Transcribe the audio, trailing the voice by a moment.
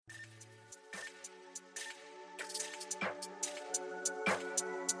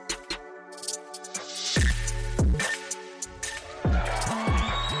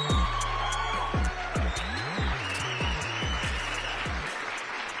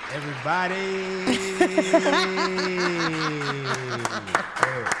Everybody.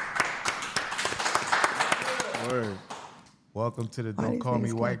 Word. Welcome to the Don't Call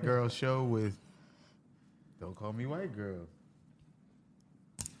Me White Girl show with Don't Call Me White Girl.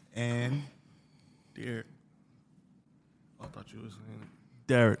 And Derek. I thought you were saying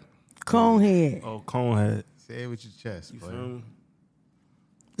Derek. Conehead. Oh, Conehead. Say it with your chest, You boy. feel me?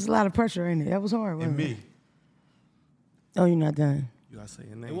 There's a lot of pressure in it. That was hard, wasn't And it? me. Oh, you're not done. You gotta say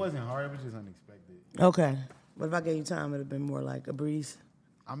your name. It wasn't hard. It was just unexpected. Okay. But if I gave you time, it would have been more like a breeze.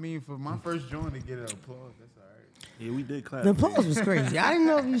 I mean, for my first joint to get an applause, that's all right. Yeah, we did clap. The applause was crazy. I didn't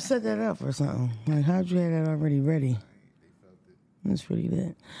know if you set that up or something. Like, how'd you have that already ready? That's pretty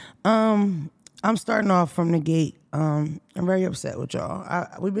good. I'm starting off from the gate. I'm very upset with y'all.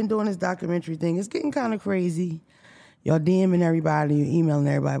 We've been doing this documentary thing. It's getting kind of crazy. Y'all DMing everybody, emailing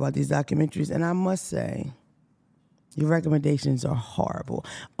everybody about these documentaries. And I must say, your recommendations are horrible.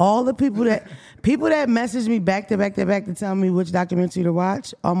 All the people that message me back to tell me which documentary to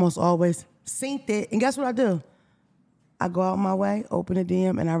watch, almost always synced it. And guess what I do? I go out my way, open a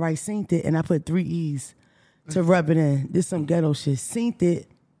DM, and I write synced it, and I put 3 E's to rub it in. This some ghetto shit. Synced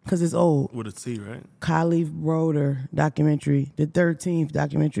it, because it's old. With a T, right? Khalif Broder documentary, the 13th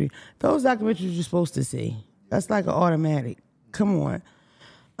documentary. Those documentaries you're supposed to see. That's like an automatic. Come on.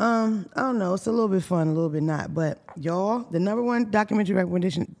 I don't know. It's a little bit fun, a little bit not. But y'all, the number one documentary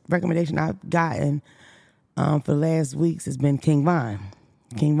recommendation I've gotten for the last weeks has been King Von.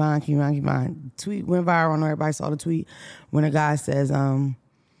 King Von. Tweet went viral. I know everybody saw the tweet when a guy says, damn,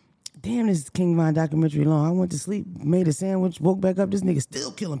 this King Von documentary long. I went to sleep, made a sandwich, woke back up. This nigga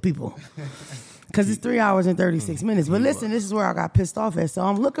still killing people. Because it's 3 hours and 36 minutes. But listen, this is where I got pissed off at. So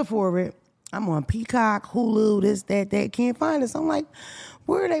I'm looking for it. I'm on Peacock, Hulu, this, that. Can't find it. So I'm like,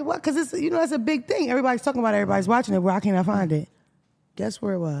 where are they? What? Because it's, that's a big thing. Everybody's talking about it. Everybody's watching it. Why can't I find it? Guess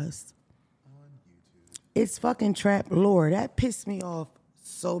where it was? On YouTube. It's fucking Trap Lore. That pissed me off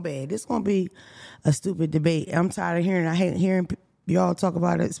so bad. This gonna be a stupid debate. I'm tired of hearing. I hate hearing y'all talk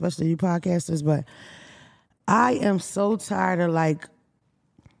about it, especially you podcasters. But I am so tired of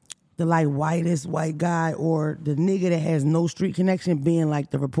the whitest white guy or the nigga that has no street connection being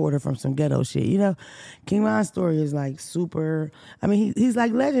like the reporter from some ghetto shit. King Von's story is like super. I mean, he's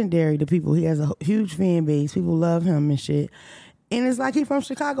like legendary to people. He has a huge fan base. People love him and shit. And it's like he from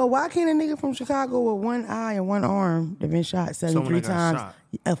Chicago. Why can't a nigga from Chicago with one eye and one arm that been shot 73 times? Shot.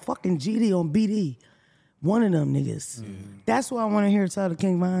 A fucking GD on BD. One of them niggas. That's what I want to hear tell the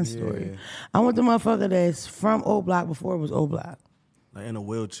King Von story. I want the motherfucker that's from O Block before it was O Block. Like in a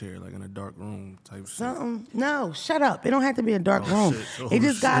wheelchair, like in a dark room type shit. Something. No, shut up. It don't have to be a dark room. Shit. It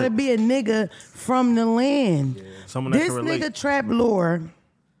just gotta be a nigga from the land. Yeah. Someone that This can relate. nigga Trap Lore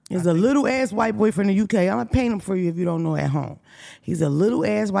is a little ass white boy from the UK. I'm gonna paint him for you if you don't know at home. He's a little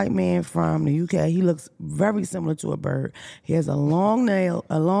ass white man from the UK. He looks very similar to a bird. He has a long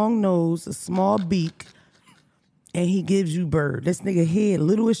nose, a small beak, and he gives you bird. This nigga head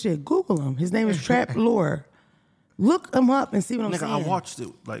little as shit. Google him. His name is Trap Lore. Look him up and see what I'm Nigga, saying. I watched it.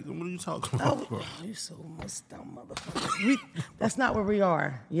 Like, what are you talking about, bro? You so much dumb motherfucker. That's not where we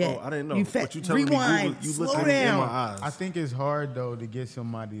are yet. Oh, I didn't know. You What you telling me, rewind. Google, you Slow looking in my down. eyes. I think it's hard though to get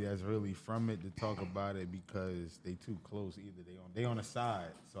somebody that's really from it to talk about it because they too close. Either they on the side,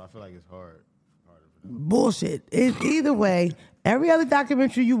 so I feel like it's harder for them. Bullshit. Either way, every other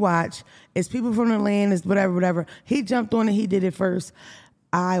documentary you watch, it's people from the land, it's whatever. He jumped on it. He did it first.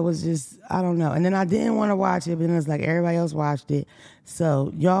 I don't know. And then I didn't want to watch it, but then it's like everybody else watched it.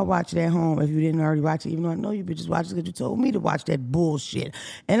 So y'all watch it at home if you didn't already watch it, even though I know you bitches watched it because you told me to watch that bullshit.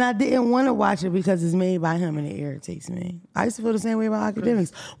 And I didn't want to watch it because it's made by him and it irritates me. I used to feel the same way about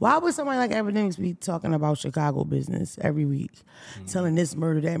academics. Why would somebody like academics be talking about Chicago business every week, telling this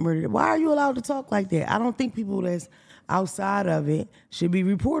murder, that murder? Why are you allowed to talk like that? I don't think people that's outside of it should be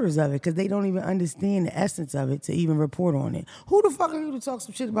reporters of it because they don't even understand the essence of it to even report on it. Who the fuck are you to talk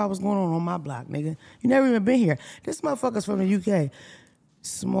some shit about what's going on my block, nigga? You never even been here. This motherfucker's from the UK.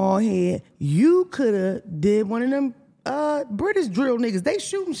 Small head. You could have did one of them British drill niggas. They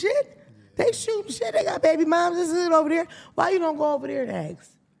shooting shit. They got baby moms and shit over there. Why you don't go over there and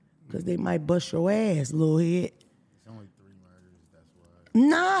ask? Because they might bust your ass, little head.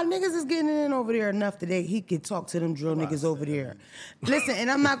 Nah, niggas is getting it in over there enough that he could talk to them drill niggas over there. Listen,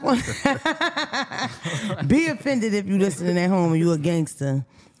 and I'm not going to be offended if you listening at home and you a gangster,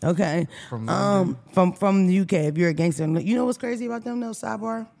 okay? From the UK, if you're a gangster. You know what's crazy about them though,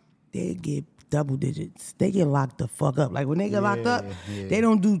 sidebar? They get double digits. They get locked the fuck up. Like when they get locked up, they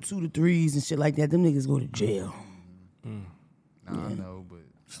don't do 2 to 3s and shit like that. Them niggas go to jail. I know, but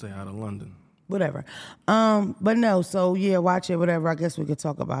Stay out of London. whatever. But no, so yeah, watch it, whatever. I guess we could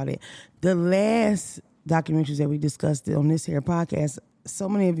talk about it. The last documentaries that we discussed on this here podcast, so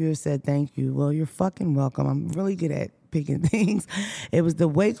many of you have said thank you. Well, you're fucking welcome. I'm really good at picking things. It was the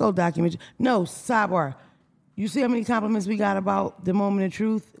Waco documentary. No, sidebar. You see how many compliments we got about the moment of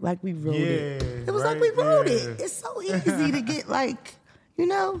truth? Like we wrote it. It was like we wrote it. It's so easy to get like, you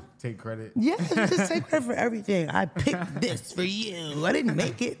know. Take credit. Yeah, just take credit for everything. I picked this for you. I didn't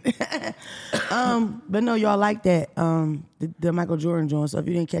make it. But no, y'all like that. The Michael Jordan joint. So if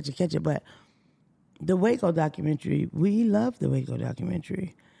you didn't catch it. But the Waco documentary, we love the Waco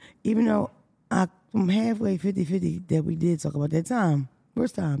documentary. Even though I'm halfway 50-50 that we did talk about that time.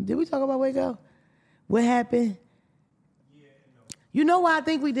 First time. Did we talk about Waco? What happened? You know why I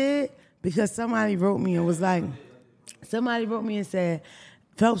think we did? Because somebody wrote me and was like, somebody wrote me and said,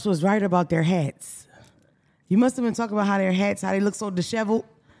 Phelps was right about their hats. You must have been talking about how their hats, how they look so disheveled.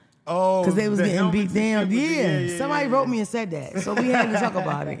 Oh, because they was getting helmets beat down. and shit Yeah, somebody wrote me and said that. So we had to talk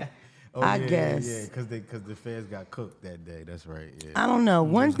about it. I guess. Yeah, because the feds got cooked that day. That's right. Yeah. I don't know.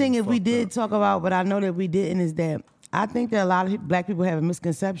 One thing if we did talk about, but I know that we didn't, is that I think that a lot of black people have a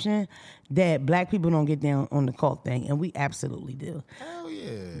misconception that black people don't get down on the cult thing, and we absolutely do. Hell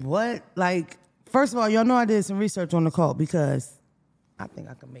yeah. What? Like, first of all, y'all know I did some research on the cult because I think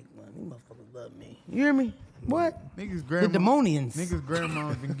I can make money. These motherfuckers love me. You hear me? What? Niggas' The demonians. Niggas'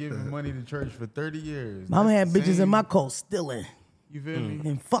 grandma's been giving money to church for 30 years. Mama had That's bitches the in my same- cult stealing You feel me?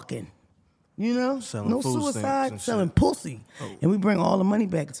 and fucking. You know? Selling no food stamps suicide, and selling shit. pussy. Oh. And we bring all the money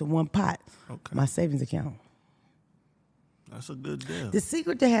back to one pot. Okay. My savings account. That's a good deal. The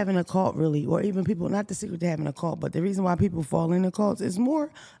secret to having a cult, really, or even people, not the secret to having a cult, but the reason why people fall into cults is more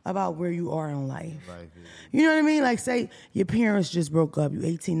about where you are in life. You know what I mean? Like, say your parents just broke up. You're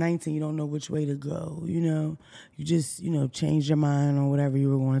 18, 19, you don't know which way to go. You know, you just, changed your mind on whatever you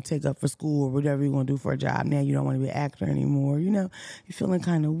were going to take up for school or whatever you're going to do for a job. Now you don't want to be an actor anymore. You're feeling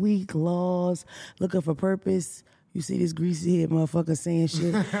kind of weak, lost, looking for purpose. You see this greasy head motherfucker saying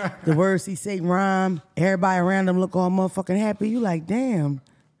shit. The words he say rhyme. Everybody around him look all motherfucking happy. You like, damn,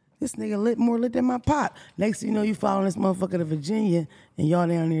 this nigga more lit than my pop. Next thing you know, you following this motherfucker to Virginia and y'all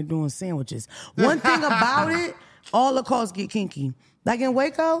down there doing sandwiches. One thing about it, all the calls get kinky. Like in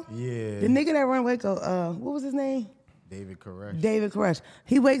Waco, Yeah. the nigga that run Waco, what was his name? David Koresh. David Koresh.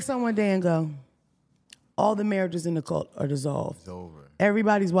 He wakes up one day and go, all the marriages in the cult are dissolved. It's over.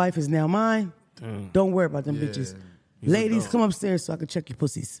 Everybody's wife is now mine. Don't worry about them bitches. He's a Ladies, dog. come upstairs so I can check your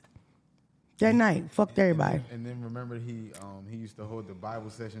pussies. That night, fucked everybody. And then remember he used to hold the Bible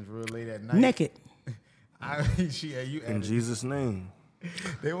sessions real late at night. Naked. You In Jesus' name.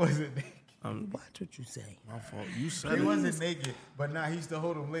 They wasn't naked. Watch what you say. My fault. You said They it. wasn't naked, but he used to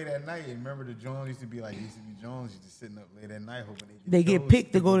hold them late at night. And remember the Jones used to be Jones used to sitting up late at night hoping They get chose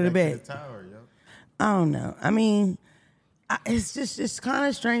picked to go to the back bed. the tower, yo. I don't know. I mean, it's kind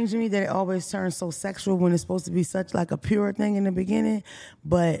of strange to me that it always turns so sexual when it's supposed to be such like a pure thing in the beginning.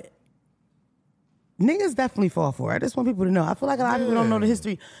 But niggas definitely fall for it. I just want people to know. I feel like a lot of people don't know the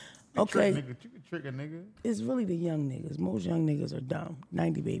history. Okay, You can trick a nigga. it's really the young niggas. Most young niggas are dumb.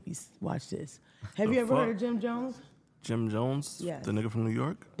 90 babies. Watch this. Have you ever heard of Jim Jones? Jim Jones? Yes. The nigga from New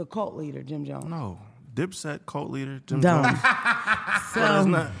York? The cult leader, Jim Jones. No. Dipset cult leader, Jim Dumb. Jones. So That's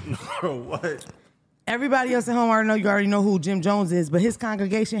not. Bro, what? everybody else at home you already know who Jim Jones is, but his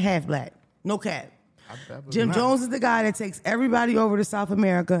congregation half black. No cap. Jim Jones is the guy that takes everybody over to South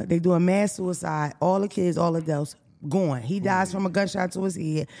America. They do a mass suicide. All the kids, all adults, going. He dies from a gunshot to his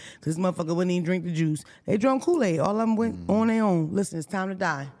head because this motherfucker wouldn't even drink the juice. They drunk Kool-Aid. All of them went on their own. Listen, it's time to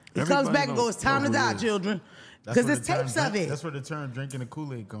die. He comes Everybody back and goes, it's time to know who die, it is. children. That's Because where there's the term tapes of drink- it. That's where the term drinking the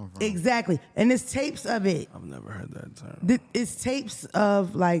Kool-Aid come from. Exactly. And there's tapes of it. I've never heard that term. It's tapes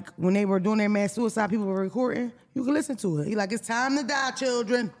of like when they were doing their mass suicide, people were recording. You can listen to it. He like, it's time to die,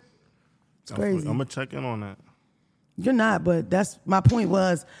 children. It's crazy. I'm going to check in on that. You're not, but that's my point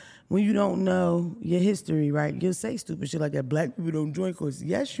was when you don't know your history, right? You'll say stupid shit like that. Black people don't join cults.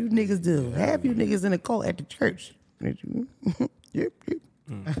 Yes, you niggas do. Half you niggas in a cult at the church. Yep.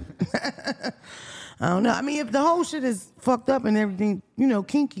 I don't know. I mean, if the whole shit is fucked up and everything,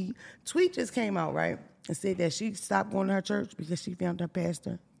 kinky, Tweet just came out, right? And said that she stopped going to her church because she found her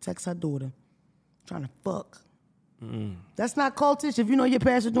pastor text her daughter trying to fuck. That's not cultish. If you know your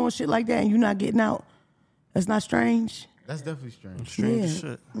pastor doing shit like that and you're not getting out, that's not strange. That's definitely strange. Strange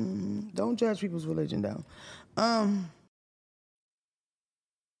Yeah. shit. Don't judge people's religion, though.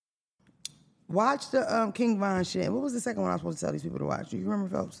 Watch the King Von shit. What was the second one I was supposed to tell these people to watch? Do you remember,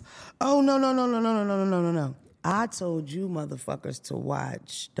 Phelps? Oh, no. I told you motherfuckers to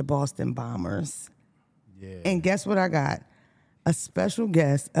watch the Boston Bombers. Yeah. And guess what I got? a special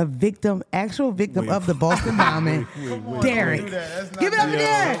guest, a victim, actual victim of the Boston bombing, Derek. Give it up for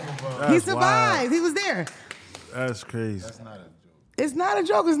Derek. He survived. He was there. That's crazy. That's not a joke. It's not a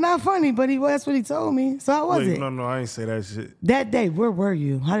joke. It's not funny, but that's what he told me. So how was it? No, I ain't say that shit. That day, where were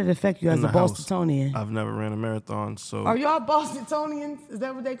you? How did it affect you as In a the house. Bostonian? I've never ran a marathon, so. Are y'all Bostonians? Is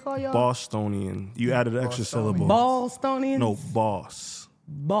that what they call y'all? Bostonian. You added an extra syllable. Ballstonians? No, boss.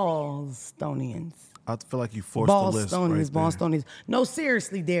 Ballstonians. I feel like you forced the list right there. Ballstonians. No,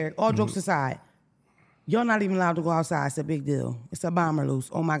 seriously, Derek. All jokes aside, you're not even allowed to go outside. It's a big deal. It's a bomber loose.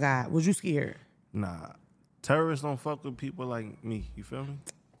 Oh my God. Was you scared? Nah. Terrorists don't fuck with people like me. You feel me?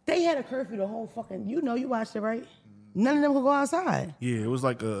 They had a curfew the whole fucking. You watched it, right? None of them could go outside. Yeah, it was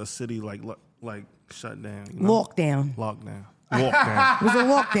like a city like shut down. You know? Lockdown. Lockdown. Lockdown. It was a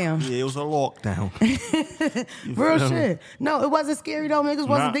lockdown. Yeah, it was a lockdown. Real shit. No, it wasn't scary though. Niggas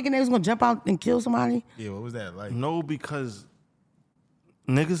wasn't thinking they was gonna jump out and kill somebody. Yeah, what was that like? No, because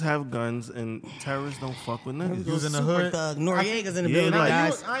niggas have guns and terrorists don't fuck with niggas. You was in the Super hood. thug. Noriega's in the Yeah, building, like-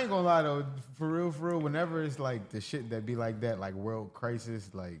 guys. I ain't gonna lie though, for real, whenever it's like the shit that be like that, like world crisis,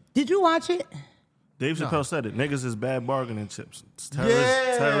 like Did you watch it? Dave Chappelle said it. Niggas is bad bargaining chips.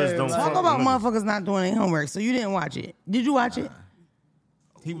 Terrorists don't Talk fuck about with niggas. motherfuckers not doing their homework. So you didn't watch it. Did you watch it?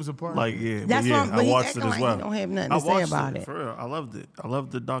 he was a part. Like, yeah, That's but yeah, why- but I he watched acting it as like he well. don't have nothing I to say watched about it. For real, I loved it. I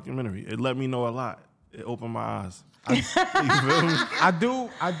loved the documentary. It let me know a lot. It opened my eyes. You feel me?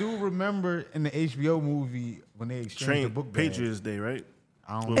 I do remember in the HBO movie when they exchanged the book bag. Patriots Day, right?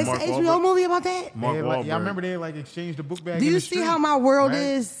 I don't With It's know. an Mark HBO Wahlberg. movie about that. Mark Yeah, like, Wahlberg. I remember they like exchanged the book bag. Do in you the see street, how my world right?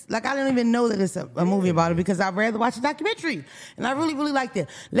 is? Like, I didn't even know that it's a movie about it because I'd rather watch a documentary. And I really, really liked it.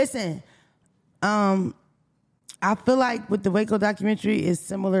 Listen, I feel like with the Waco documentary is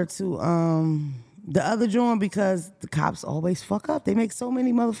similar to the other joint because the cops always fuck up. They make so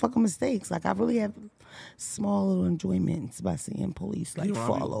many motherfucking mistakes. Like, I really have small little enjoyments by seeing police like when I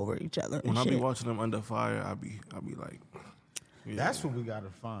fall be- over each other and When I be shit. watching them under fire, I be like, yeah. That's what we gotta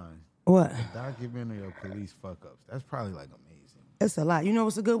find. What? Documentary of police fuck ups. That's probably like amazing. It's a lot. You know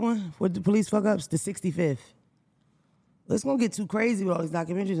what's a good one for the police fuck ups? The 65th. It's gonna get too crazy with all these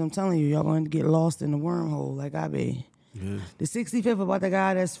documentaries. I'm telling you, y'all gonna get lost in the wormhole like I be. Yeah. The 65th about the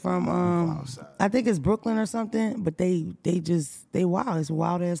guy that's from I think it's Brooklyn or something, but they wild. It's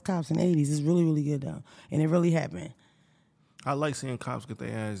wild ass cops in the 80s. It's really, really good though. And it really happened. I like seeing cops get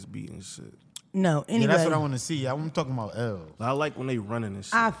their ass beat and shit. No, anyway. Yeah, that's what I want to see. I'm talking about L. I like when they running and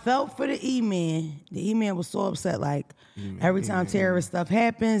shit. I felt for the E-Man. The E-Man was so upset. Like, every time terrorist stuff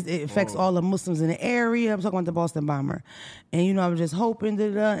happens, it affects all the Muslims in the area. I'm talking about the Boston bomber. And, you know, I was just hoping,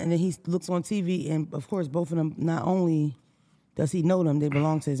 and then he looks on TV, and, of course, both of them, not only does he know them, they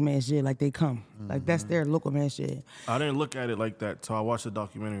belong to his masjid. Like, they come. Like, that's their local masjid. I didn't look at it like that till I watched the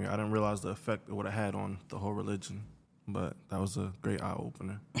documentary. I didn't realize the effect it would have had on the whole religion. But that was a great eye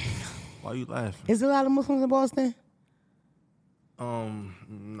opener. Why are you laughing? Is there a lot of Muslims in Boston?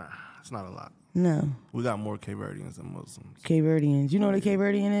 Nah, it's not a lot. No. We got more Cape Verdeans than Muslims. Cape Verdeans. You know what a Cape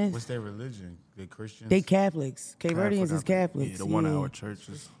Verdean is? What's their religion? They Christians? They Catholics. Cape I Verdeans forgot is Catholics. Yeah, the 1 hour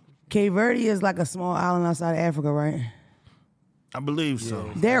churches. Cape Verde is like a small island outside of Africa, right? I believe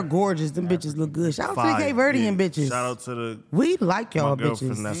so. They're gorgeous. Them bitches look good. Shout out to the Fire, Cape Verdean yeah. bitches. Shout out to the We like y'all my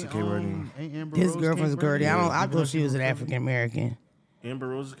girlfriend. bitches. That's a Cape Verdean. Ain't Amber His Rose girlfriend's Cape Gertie. Verdean? I thought she was an African American. Amber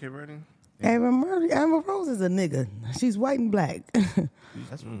Rose is Cape Verdean. Amber Rose is a nigga. She's white and black.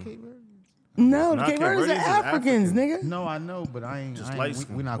 That's what Cape Verdean. No, the Nah, Cape Cape Verdeans Verdeans are is Africans, nigga. No, I know, but I ain't. Just I ain't light we,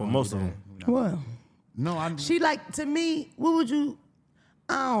 skin. we not Well, gonna most do of that. them. We not What? gonna- No, I. She like, to me, what would you,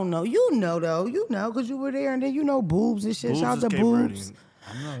 I don't know. You know, though. You know, because you were there, and then you know boobs and shit. Boobs Shout is out to Cape boobs. Verdean.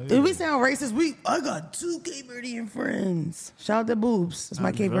 I know. If we sound racist, I got 2 Cape Verdean friends. Shout out to boobs. That's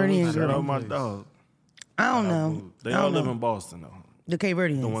my Cape Verdean Shout out girl. my dog. I don't know. They I all don't live know. in Boston though. The Cape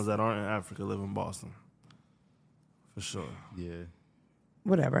Verdeans. The ones that aren't in Africa live in Boston. For sure. Yeah.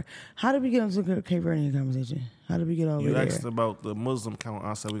 Whatever. How did we get into the Cape Verdean conversation? How did we get over You there? asked about the Muslim count.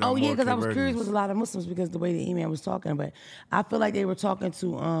 I said we got Oh more yeah, because I Cape was curious Verdeans. with a lot of Muslims because the way the email was talking, but I feel like they were talking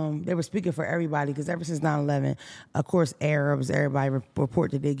to they were speaking for everybody because ever since 9/11, of course Arabs, everybody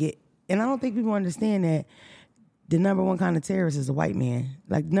report that they get, and I don't think people understand that the number one kind of terrorist is a white man.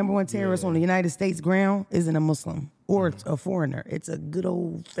 Like the number one terrorist on the United States ground isn't a Muslim or it's a foreigner. It's a good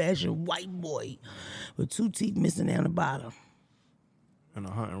old fashioned white boy with 2 teeth missing down the bottom. And a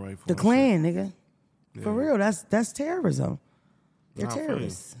hunting rifle. The and Klan, nigga. For real, that's terrorism. They're Nah, I feel you.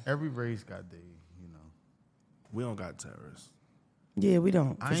 terrorists. Every race got they, you know. shit. We don't got terrorists. Yeah, we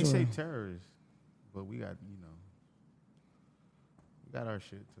don't. I for ain't sure. say terrorists, but we got, you know, we got our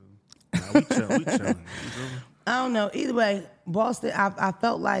shit too. Nah, we chilling. You feel me? I don't know. Either way, Boston, I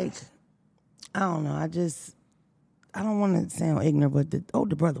felt like, I don't know. I don't want to sound ignorant, but the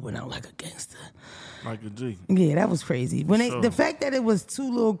older brother went out like a gangster. Like a G. Yeah, that was crazy. When Sure. the fact that it was 2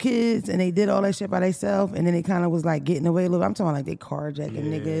 little kids and they did all that shit by themselves, and then they kind of was like getting away a little. I'm talking like they carjacking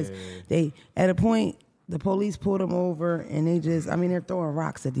niggas. They at a point the police pulled them over and they're throwing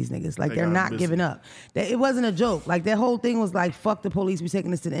rocks at these niggas. Like They they're got not busy. giving up. It wasn't a joke. Like that whole thing was like fuck the police. We taking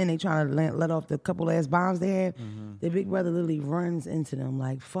this to the end. They trying to let off the couple ass bombs they had. The big brother literally runs into them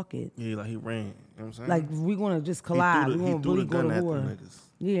like fuck it. Yeah, like he ran. You know what I'm saying? Like we want to just collide. We he want to threw really the go gun to at war. the niggas.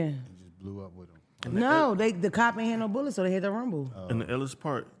 Yeah. He just blew up with him. No, the cop ain't had no bullets, so they had to rumble. And the illest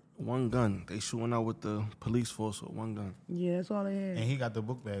part, one gun. They shooting out with the police force with one gun. Yeah, that's all they had. And he got the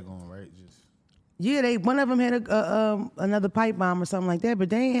book bag on, right? Just Yeah, one of them had another pipe bomb or something like that, but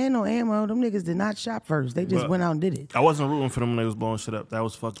they ain't had no ammo. Them niggas did not shop first. They just But went out and did it. I wasn't rooting for them when they was blowing shit up. That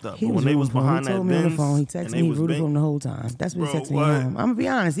was fucked up. He but was when they rooting was for him. behind He that told me on the Benz, phone. He and texted they me. He was rooted for bang- him the whole time. That's what he Bro, texted me what? home. I'm gonna be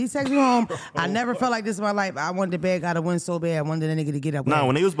honest. He texted me home. I never felt like this in my life. I wanted the bad guy to win so bad. I wanted the nigga to get up. Nah,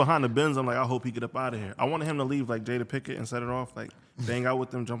 when they was behind the Benz, I'm like, I hope he get up out of here. I wanted him to leave like Jada Pickett and set it off, like bang out with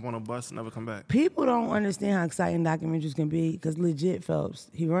them, jump on a bus, and never come back. People don't understand how exciting documentaries can be because legit,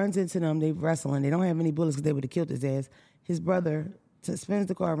 Phelps, he runs into them. They wrestling. They don't have any bullets because they would have killed his ass. His brother spins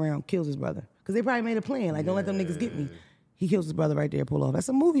the car around, kills his brother because they probably made a plan. Like, don't let them niggas get me. He kills his brother right there, pull off. That's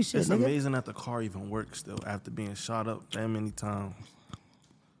some movie shit, It's nigga. amazing that the car even works still after being shot up that many times.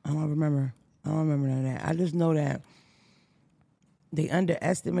 I don't remember none of that. I just know that they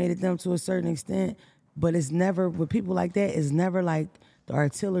underestimated them to a certain extent, but it's never, with people like that, it's never like the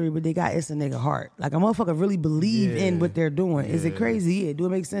artillery, but it's a nigga heart. Like a motherfucker really believe in what they're doing. Is it crazy? Yeah. Do it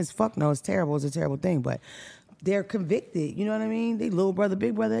make sense? Fuck no, it's terrible. It's a terrible thing, but they're convicted. You know what I mean? They little brother,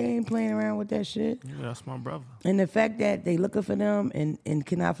 big brother, they ain't playing around with that shit. Yeah, that's my brother. And the fact that they looking for them and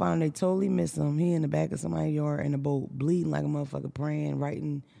cannot find them, they totally miss him. He in the back of somebody's yard in a boat, bleeding like a motherfucker, praying,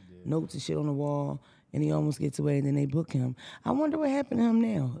 writing notes and shit on the wall, and he almost gets away, and then they book him. I wonder what happened to him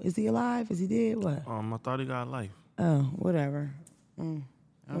now. Is he alive? Is he dead? What? I thought he got life. Oh, whatever.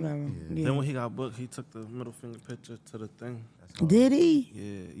 Whatever. Yeah. Then when he got booked, he took the middle finger picture to the thing. Did he?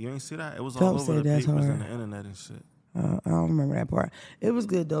 Yeah, you ain't see that? It was Phelps all over said the that's papers hard. and the internet and shit. I don't remember that part. It was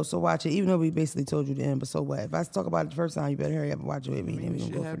good though, so watch it. Even though we basically told you the end, but so what? If I talk about it the first time, you better hurry up and watch it with me. Then we gonna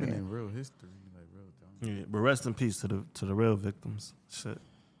shit go from happened there. in real history, like real time. Yeah, but rest in peace to the real victims. Shit.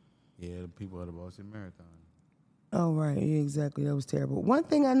 Yeah, the people of the Boston Marathon. Oh, right. Yeah, exactly. That was terrible. One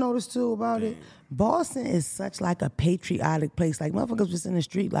thing I noticed, too, about it, Boston is such, like, a patriotic place. Like, motherfuckers just in the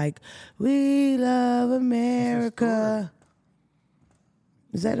street, like, we love America.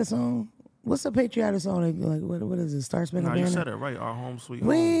 Is that a song? What's a patriotic song? Like what is it? Star Spangled Nah, Banner? you said it right. Our home sweet home.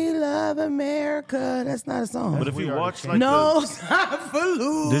 We love America. That's not a song. But if We you are the watch like No, it's not for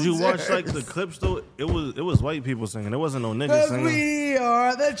losers. did you watch like the clips though? It was white people singing. It wasn't no niggas 'Cause singing. we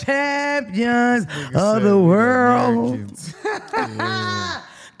are the champions Nigga of said the we the world. Americans.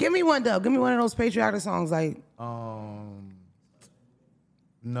 Give me one, though. Give me one of those patriotic songs like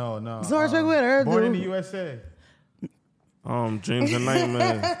No. Star Spangled Banner, Born in dude. the USA. Dreams and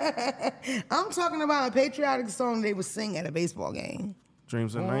nightmares. I'm talking about a patriotic song they would sing at a baseball game.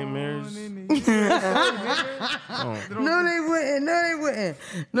 Dreams and nightmares. Born in the USA. No, they wouldn't. No, they wouldn't.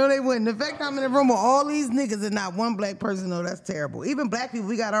 No, they wouldn't. The fact I'm in the room with all these niggas and not one black person, no, that's terrible. Even black people,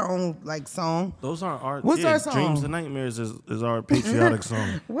 we got our own like song. Those aren't our. What's our song? Dreams and nightmares is our patriotic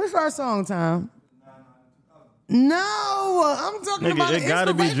song. What's our song, Tom? No, I'm talking about Nigga, an it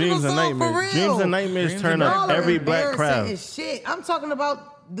gotta be inspirational dreams and song for nightmares. real. Dreams and nightmares Dreams turn and up Y'all are every black embarrassing crowd. as shit. I'm talking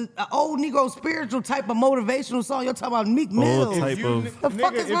about the old Negro spiritual type of motivational song. You're talking about Meek Mill. type of- The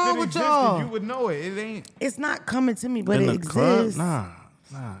fuck is if wrong it with existed, y'all? You would know it. It ain't. It's not coming to me, but In it the club, exists. nah. It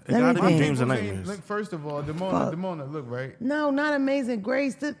Let me gotta be think. dreams and People ain't- nightmares. Look, first of all, Demona, look right. No, not Amazing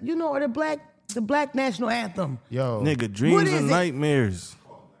Grace. You know the black national anthem. Yo, Nigga, dreams is and it? nightmares.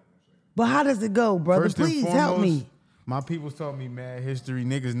 But how does it go, brother? First and Please help foremost, me. My people taught me mad history.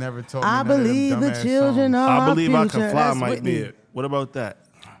 Niggas never taught me I none of them believe the dumbass children songs. are I believe our I future. can fly That's might Whitney. be it. What about that?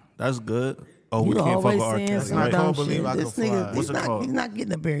 That's good. Oh, You we can't fuck always with R. saying Kelly, some right? dumb Called Believe shit. I Can This Fly. nigga, What's it called? he's not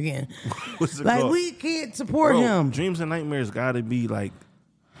getting up here again. What's it Like called? we can't support Bro, him. Dreams and nightmares gotta be like.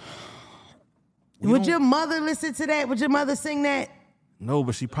 Would your mother listen to that? Would your mother sing that? No,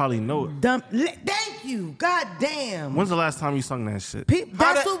 but she probably know it. Thank you. God damn. When's the last time you sung that shit? That's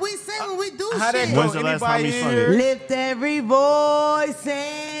that- what we sing when we do How that shit. go? When's the last time you Anybody sung here? it? Lift every voice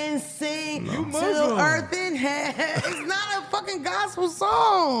and sing to Muslim. earth and heaven. It's not a fucking gospel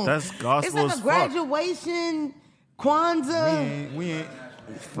song. That's gospel It's like as a fuck. graduation, Kwanzaa. We ain't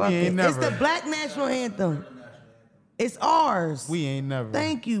Fuck it. never. It's the black national anthem. It's ours. We ain't never.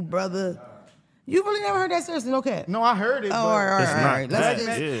 Thank you, brother. You really never heard that seriously? Okay. No, I heard it. Oh, but all right. It's not Let's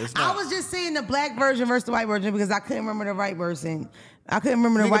that. just- It's I not. was just saying the black version versus the white version because I couldn't remember the right version. I couldn't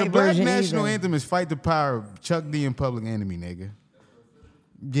remember the Nigga, white the black version national either. anthem is "Fight the Power." Chuck D and Public Enemy, nigga.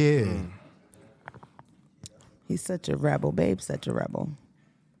 Yeah, He's such a rebel, babe. Such a rebel.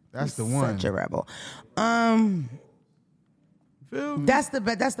 that's the one. Such a rebel. Feel me? That's the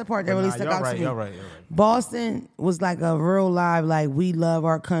part that But really nah, stuck y'all out right, to me. y'all right. Boston was like a real live, like we love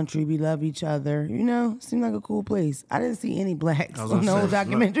our country, we love each other. You know, seemed like a cool place. I didn't see any blacks I was on gonna the whole say,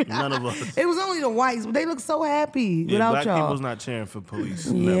 documentary. none of us. It was only the whites, but they looked so happy Yeah, without black y'all. people's not cheering for police.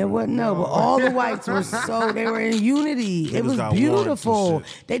 Yeah, Never. what? No, but all the whites were they were in unity. It Niggas was got beautiful. warrants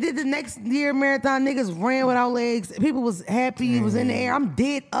and shit. They did the next year marathon. Niggas ran without legs. People was happy. It was in the air. I'm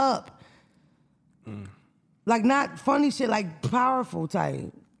dead up. Like not funny shit, like powerful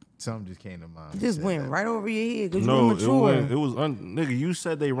type. Something just came to mind. Just went right over your head because you No, were mature. it was nigga. You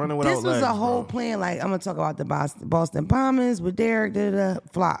said they running without This was legs, a whole bro. plan. Like I'm gonna talk about the Boston Bombers with Derek.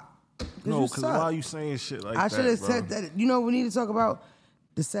 Flop. No, you because suck. why are you saying shit like I that? should have bro? said that. You know, we need to talk about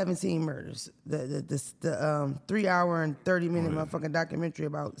the 17 murders. The 3 hour and 30-minute motherfucking documentary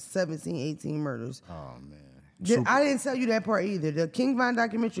about 17, 18 murders. Oh man. I didn't tell you that part either. The King Von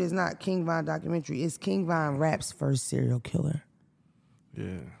documentary is not King Von documentary. It's King Von Rap's first serial killer.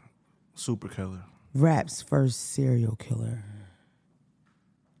 Yeah, super killer. Rap's first serial killer.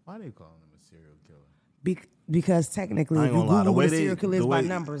 Why they calling him a serial killer? Because technically, I if ain't you gonna lie, Google the way what a they- serial killer the is by way-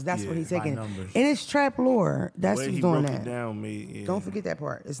 numbers, that's what yeah, he's by taking. numbers. And it's trap lore. The That's way who's he doing broke that. it down, made yeah. Don't forget that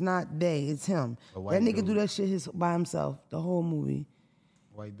part. It's not they, it's him. A white That nigga dude. do that shit by himself, the whole movie.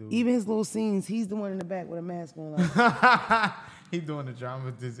 White dude. Even his little scenes, he's the one in the back with a mask on. Like, He doing the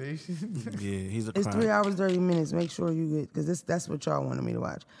dramatization. Yeah, he's a it's crime. 3 hours, 30 minutes. Make sure you get, because that's what y'all wanted me to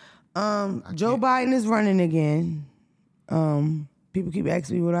watch. Joe Biden is running again. People keep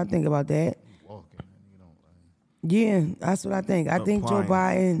asking me what I think about that. Walking, you don't like. Yeah, that's what I think. I think Joe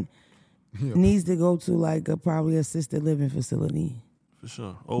Applying. Biden needs to go to like a probably assisted living facility. For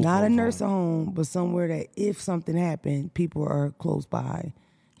sure. Not a folks nursing home. home, but somewhere that if something happened, people are close by.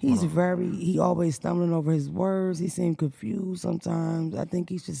 He always stumbling over his words. He seemed confused sometimes. I think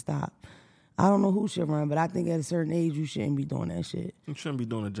he should stop. I don't know who should run, but I think at a certain age, you shouldn't be doing that shit. You shouldn't be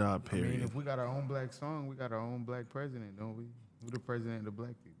doing a job, I mean, period. if we got our own black song, we got our own black president, don't we? Who the president of the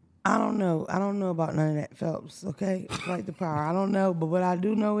black people? I don't know. I don't know about none of that, Phelps, okay? Fight the power. I don't know. But what I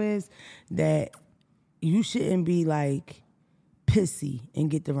do know is that you shouldn't be like pissy and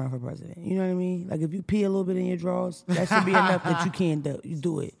get to run for president. You know what I mean? Like if you pee a little bit in your drawers, that should be enough that you can't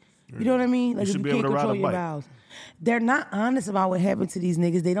do it. You know what I mean? Like You if should you be able can't to ride control a your bike. bowels. They're not honest about what happened to these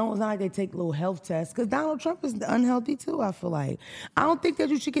niggas. It's not like they take little health tests. Because Donald Trump is unhealthy too, I feel like. I don't think that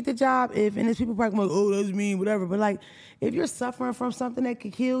you should get the job if, and there's people probably like, oh, that's mean, whatever. But like, if you're suffering from something that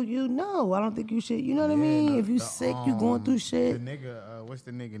could kill you, no, I don't think you should. You know what I mean? If you sick, you going through shit. The nigga, what's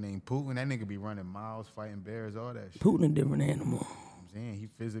the nigga named Putin? That nigga be running miles, fighting bears, all that shit. Putin a different animal. I'm saying he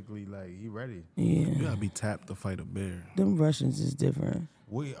physically, like, he ready. Yeah. You gotta be tapped to fight a bear. Them Russians is different.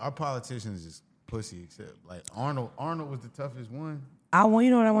 Our politicians is pussy, except like Arnold. Arnold was the toughest one. You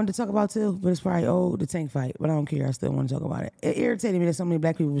know what I wanted to talk about too, but it's probably the tank fight. But I don't care. I still want to talk about it. It irritated me that so many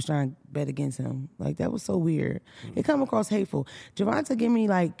black people was trying to bet against him. Like that was so weird. It come across hateful. Javante give me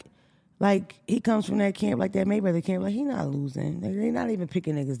like he comes from that camp, like that Mayweather camp. Like he not losing. They not even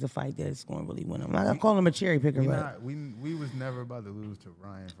picking niggas to fight that's going to really win him. Like, I call him a cherry picker, but We was never about to lose to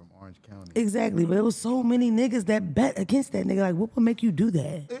Ryan from Orange County. exactly. But there was so many niggas that bet against that nigga. Like what would make you do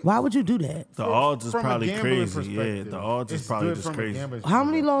that? Why would you do that? The odds is From a probably gambling crazy. Yeah, perspective, the odds is it's probably good just from a crazy. gambler's How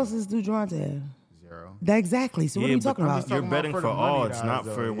many perspective. losses do Javante have? 0. That exactly. So what are we talking but about? you're talking about betting for for the money odds, odds, not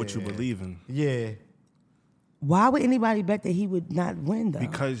though, for what you yeah. believe in. Yeah. Why would anybody bet that he would not win though?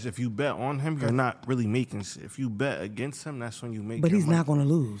 Because if you bet on him, you're not really making shit. If you bet against him, that's when you make. But your he's money. not going to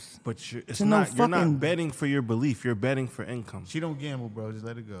lose. But it's to no not. You're fucking- not betting for your belief. You're betting for income. She don't gamble, bro. Just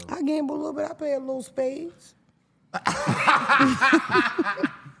let it go. I gamble a little bit. I play a little spades.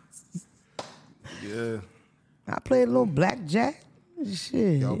 Yeah. I play a little blackjack.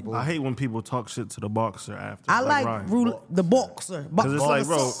 Shit. I hate when people talk shit to the boxer after. I like Ryan. the boxer. Cause it's like,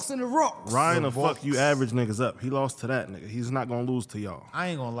 bro, Socks and the rocks. Ryan The will fuck box. you average niggas up. He lost to that nigga. He's not gonna lose to y'all. I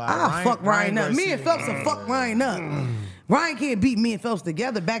ain't gonna lie. I'll fuck Ryan up. Me and Garcia- Phelps will fuck Ryan up. Ryan can't beat me and Phelps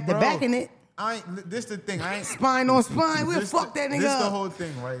together back to Bro, back in it. This the thing. I ain't Spine on spine. We'll fuck that nigga This the up. whole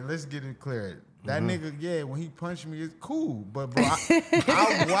thing, right? Let's get it clear. That nigga, yeah, when he punched me, it's cool. But bro, I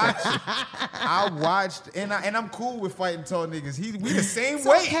watched, and I'm cool with fighting tall niggas. We the same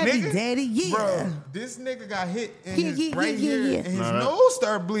So weight, heavy, nigga. daddy, yeah. Bro, this nigga got hit in Yeah, his yeah, right yeah, here, yeah. and his Nah, that- nose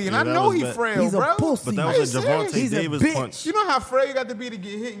started bleeding. Yeah, I that know was he bad. frail, He's a bro. pussy. But that Are you was a serious? Javante He's a Davis bitch. punch. You know how frail you got to be to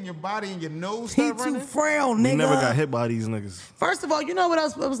get hit in your body and your nose He start too running? frail, We nigga. never got hit by these niggas. First of all, you know what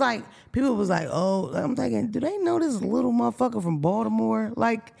else? It was like, people was like, oh, I'm thinking, do they know this little motherfucker from Baltimore?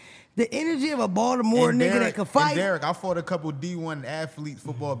 Like, the energy of a Baltimore And nigga Derek- that could fight. and Derek, I fought a couple D1 athletes,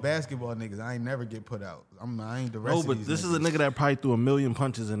 football, basketball niggas. I ain't never get put out. I ain't the rest No, of but these this niggas. is a nigga that probably threw 1,000,000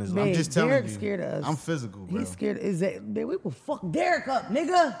 punches in his Man, life. I'm just telling Derek's you. scared of us. I'm physical, bro. He's scared. Is that, man, we will fuck Derek up,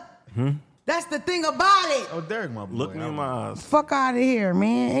 nigga. That's the thing about it. Oh, Derek, my boy. Look me in my eyes. Fuck out of here,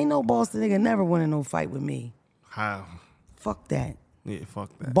 man. Ain't no Boston nigga never winning no fight with me. How? Fuck that. Yeah, fuck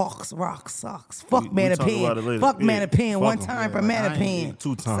that. Box, rock, socks. Fuck We talk about it Manapin. later. Fuck Yeah, Manapin. fuck One him. time Yeah, for like, I ain't Manapin.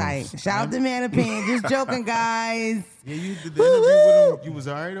 2 times. Say, shout out to Manapin. Just joking, guys. Yeah, you did the interview with him. You was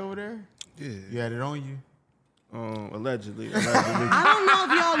all right over there? Yeah. You had it on you? Allegedly. I don't know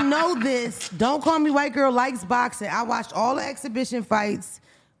if y'all know this. Don't Call Me White Girl likes boxing. I watched all the exhibition fights.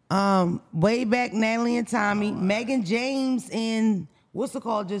 Way back, Natalie and Tommy. Megan James and what's it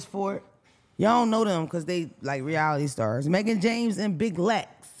called just for it? Y'all don't know them because they like reality stars. Megan James and Big Lex.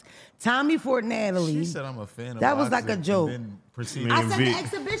 Tommy Fort Natalie. She said I'm a fan of That was like boxing, a and joke. then proceeded- I said V- the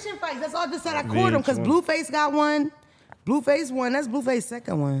exhibition fights. That's all I just said. I caught them because VH1. Blueface got one. Blueface won. That's Blueface's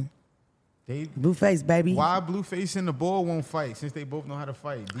second one. They, Blueface, baby. why Blueface and the Ball won't fight since they both know how to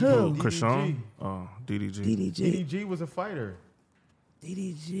fight? Who? Krishan? Oh, DDG. DDG. DDG was a fighter.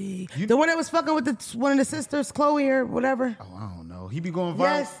 DDG. You- The one that was fucking with one of the sisters, Chloe or whatever. Oh, I don't know. He be going viral.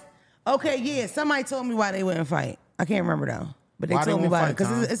 Yes. Okay, yeah. Somebody told me why they wouldn't fight. I can't remember though. But they Why they told me won't about it fight,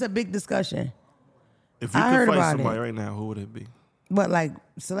 because Tom? it's a big discussion. If you I could heard fight about somebody it. right now, who would it be? But like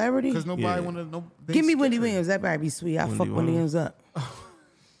celebrity? Because nobody Yeah. want to know. they Give me Wendy scared. Williams. That might be sweet. I Wendy fuck Wendy Williams. Williams up.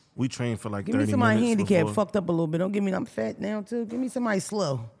 We trained for like Give 30 me somebody minutes handicapped, before. fucked up a little bit. Don't give me. I'm fat now too. Give me somebody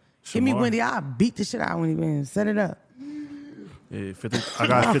slow. Give me Shamar. Wendy. I'll beat the shit out of Wendy Williams. Set it up. Yeah, 50. I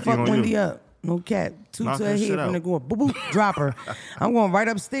got I'll 50 fuck on Wendy you. up. No cap. Two Knock to her her head shit from the out. door. Boop boop. Drop her. I'm going right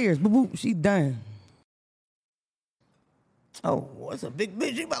upstairs. Boop boop. She done. Oh, what's a big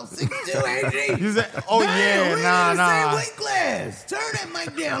bitch? She about 6'2", ain't she? You said, oh Damn, yeah, we in nah, the nah. same weight class. Turn that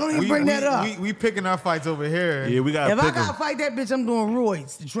mic down. Don't even bring that up. We picking our fights over here. Yeah, we got if to I pick gotta 'em. fight that bitch, I'm doing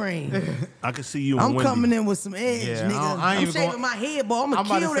roids to train. I can see you and I'm Wendy. coming in with some edge, Yeah, nigga. I ain't I'm even shaving going- my head, boy. I'm I'm gonna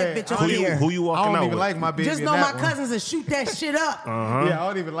about to kill say, that bitch I over don't here. Who you I walking don't out even with? like my baby. Just in know that my one. cousins will shoot that shit up. Yeah, I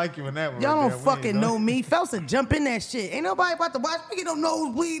don't even like you in that one. Y'all right don't there. We fucking ain't know me. Phelps will jump in that shit. Ain't nobody about to watch me get no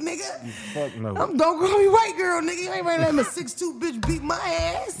nosebleed, nigga. Fuck no. Don't call me white girl, nigga. You ain't ready to let me 6'2" bitch beat my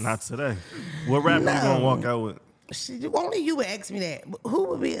ass. Not today. What rapper you gonna No. walk out with? Shit, only you would ask me that. But who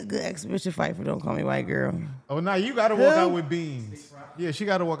would be a good exhibition fight for Don't Call Me White Girl? Oh, now you got to walk Who? out with Beans. Yeah, she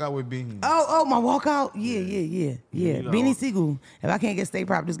got to walk out with Beans. Oh, my walkout? Yeah. you know. Beanie Siegel. If I can't get State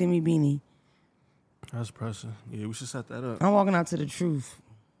Prop, just give me Beanie. That's pressure. Yeah, we should set that up. I'm walking out to the truth.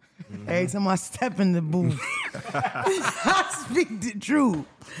 Every time I step in the booth, I speak the truth.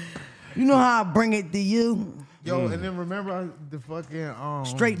 You know how I bring it to you? Yo, and then remember the fucking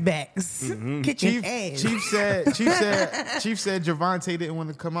Straight backs. Kitchen Chief, ass. Chief said Javante didn't want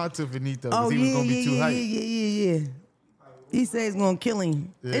to come out to Finito because Oh, he was gonna be too hype. yeah. He said it's gonna kill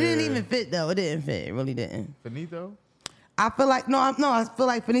him. It didn't Yeah. even fit though. It didn't fit. It really didn't. Finito? I feel like I feel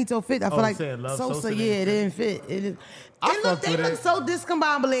like Finito fit. I feel Oh, like saying Love Sosa, Sosa yeah, it didn't didn't fit. It I looked, fucked they with looked it. so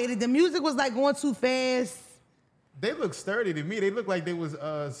discombobulated. The music was like going too fast. They look sturdy to me. They look like they was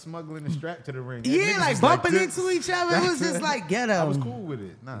smuggling the strap to the ring. Yeah, Niggas like was bumping this. into each other. It was just like ghetto. I was cool with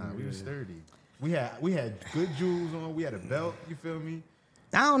it. Nah, we was sturdy. We had good jewels on. We had a belt. You feel me?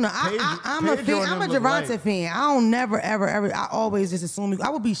 I don't know. I'm a Pedro fan. and I'm a them look Javante like- fan. I don't never, ever. I always just assume. I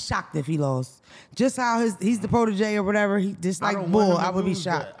would be shocked if he lost. Just how he's the protege or whatever. He just like don't Bull. want him to I would be lose,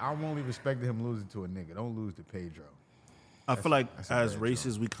 shocked. but I'm only respecting him losing to a nigga. Don't lose to Pedro. I feel like that's a as bad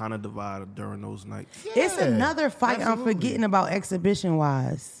races, we kind of divide during those nights. It's Yeah, another fight absolutely. I'm forgetting about exhibition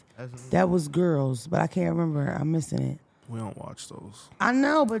wise. Absolutely. That was girls, but I can't remember. I'm missing it. We don't watch those. I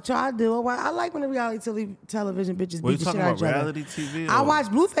know, but y'all do. I like when the reality television bitches What, you beat the shit talking out about of each other. reality TV? I or-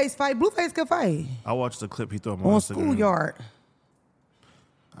 watched Blueface fight. Blueface could fight I watched the clip he threw up on Instagram. Schoolyard.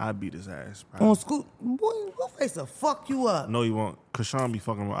 I beat his ass, bro. On school, boy, Blueface will fuck you up. No, you won't. Cause Sean be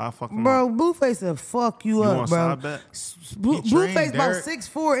fucking with. I fucking Bro, Blueface will fuck you up, want bro. side bet? Blueface about Derek.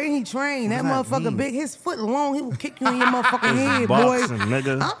 6'4" and he trained. That What does that motherfucker mean? big. His foot long. He will kick you in your motherfucking head, boxing, boy.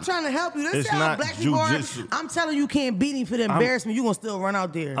 nigga. I'm trying to help you. This It's is how not black people are. jujitsu. I'm telling you, can't beat him for the embarrassment. You gonna still run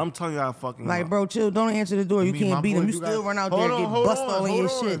out there. I'm telling you, I fucking Like, bro, chill. Don't answer the door. You Me and my can't beat boy him. You do still got- run out there and get bust all in your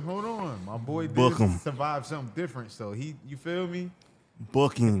shit. Hold on. My boy Book did 'em. survive something different, so you feel me?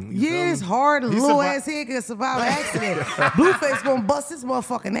 booking. You Yeah, feel it's me? hard. A He little survi- ass head can survive an accident. Blueface gonna bust his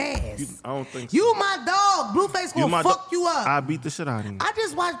motherfucking ass. I don't think so. You my dog. Blueface You gonna my fuck you up. I beat the shit out of him. I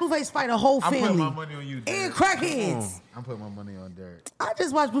just watched Blueface fight a whole I'm putting family. my money on you, And Derek. crackheads. I'm putting my money on Derek. I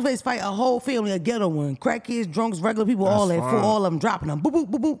just watched Blueface fight a whole family, a ghetto one. Crackheads, drunks, regular people, all that. That's For fine. all of them dropping them. Boop,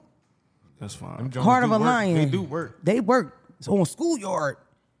 boop, boop, boop. That's fine. Them Jones Heart do of a work. lion. They do work. They work. It's on schoolyard.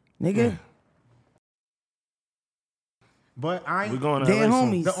 Nigga. But I ain't. We going to Dead LA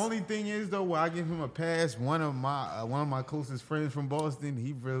soon. homies. The only thing is though, where I give him a pass, one of my closest friends from Boston,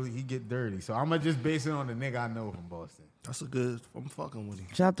 he get dirty. So I'm gonna just base it on the nigga I know from Boston. That's a good. I'm fucking with him.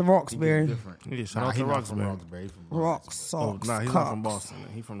 Shout out to He Roxbury. different. Yeah, shout Nah, out he to not from Roxbury. Roxbury. He from Rock Lawrence. Oh, socks. nah, he's cocks. not from Boston.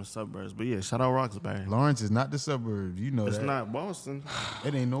 He's from the suburbs. But yeah, shout out Roxbury. Lawrence is not the suburbs. You know It's that. not Boston.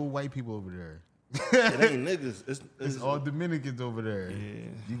 It ain't no white people over there. It ain't niggas. It's all Dominicans over there. Yeah.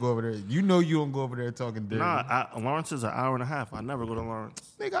 You go over there. You know you don't go over there talking dirty. Nah, Lawrence is an hour and a half. I never go to Lawrence.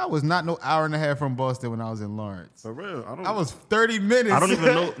 Nigga, I was not no hour and a half from Boston when I was in Lawrence. For real. I was 30 minutes. I don't even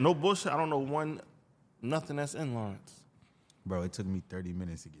know. No bullshit. I don't know nothing that's in Lawrence. Bro, it took me 30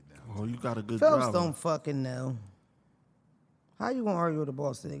 minutes to get down. Oh, you got a good Phelps driver. don't fucking know. How you gonna argue with a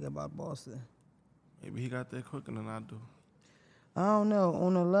Boston nigga about Boston? Maybe he got there quicker than I do. I don't know.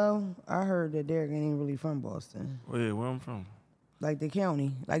 On the low, I heard that Derek ain't even really from Boston. Wait, where I'm from? Like the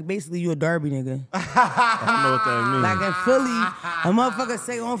county. Like basically you a Derby nigga. I don't know what that means. Like in Philly, a motherfucker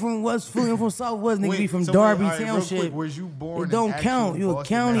say I'm from West Philly, I'm from South West, nigga be from so Derby all right, real Township. quick, was you born It in don't actual count. You a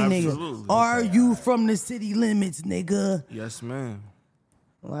Boston, county Absolutely. nigga. Are you from the city limits, nigga? Yes, man.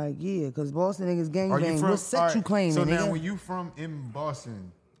 Like, yeah, because Boston niggas Are you gangbang. from? What set all right, you claiming, So nigga? now, when you from in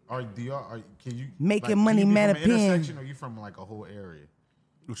Boston, can you Making like, money can you be matter from an pen. intersection, or you from like a whole area?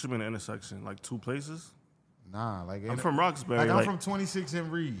 What you mean the intersection? Like two places? Nah, like I'm from Roxbury. Like I'm like- from 26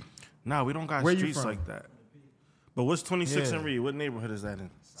 and Reed. Nah, we don't got Where you streets from? like that. But what's 26 Yeah. and Reed? What neighborhood is that in?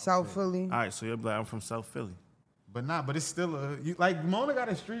 South Philly. All right, so you're like, I'm from South Philly. But it's still like Mona got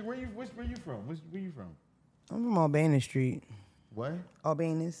a street. Where you from? Where you from? I'm from Albany Street. What?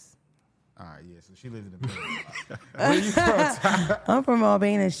 Albanus. All right, yeah. So she lives in the middle. Where you from? I'm from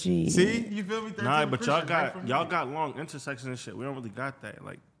Albany Street. See, you feel me? 13 Nah, but y'all Christian, right from y'all me. got long intersections and shit. We don't really got that.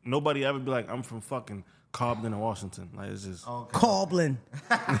 Like nobody ever be like, I'm from fucking Cobden or Washington. Like it's just Coblin.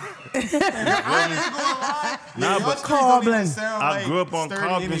 nah, but Coblin. I grew up on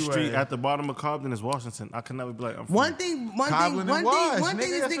Cobden Street. At the bottom of Cobden is Washington. I can never be like, I'm from One thing Coblin and Wash, this nigga,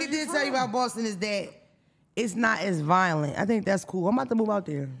 nigga that's where did you tell you from. about Boston is that it's not as violent. I think that's cool. I'm about to move out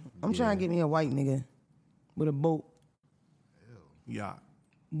there. I'm trying to get me a white nigga with a boat. yacht.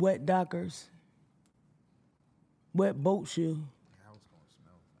 Wet dockers. Wet boat shoe.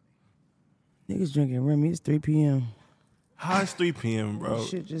 Niggas drinking Remy. It's 3 p.m. How it's 3 p.m., bro?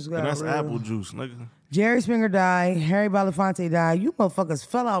 Shit just And got that's real. apple juice, nigga. Jerry Springer died. Harry Belafonte died. You motherfuckers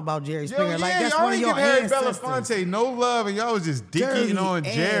fell out about Jerry Yo, Springer. yeah, Like that's y'all one of didn't your give Harry ancestors. Belafonte no love, and y'all was just Dirty dicking on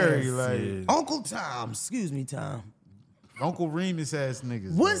Jerry. ass. Like Yeah. Uncle Tom. Excuse me, Tom. Uncle Remus ass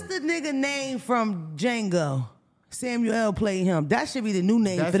niggas. What's bro. the nigga name from Django? Samuel L. played him. That should be the new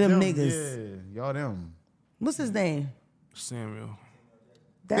name That's for them niggas. Yeah, y'all them. What's his name? Samuel.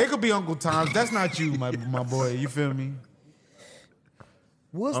 They could be Uncle Tom's. That's not you, my boy. You feel me?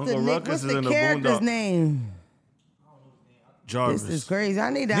 What's Uncle the Ruckus what's is the in the character's Boondocks. name? Jarvis. This is crazy. I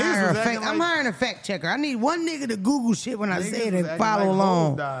need to Niggas hire was a acting fact. I'm like- hiring a fact checker. I need one nigga to Google shit when I say it Niggas was and acting follow like along.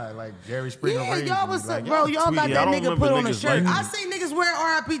 Hov died, like Jerry Springer. Yeah, raised y'all me. was Like, bro. Y'all got tweaking. that I don't nigga remember put on a niggas shirt. like I see niggas wear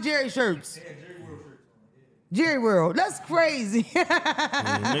R.I.P. Jerry shirts. Jerry World. That's crazy.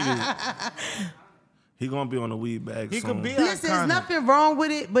 Niggas, he gonna be on the weed bag He soon. could be Listen, there's iconic. nothing wrong with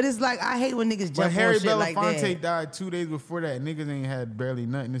it, but it's like I hate when niggas But jump Harry on shit like Belafonte that. died 2 days before that. Niggas ain't had barely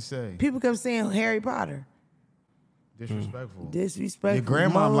nothing to say. People kept saying Harry Potter. Disrespectful. Disrespectful. Your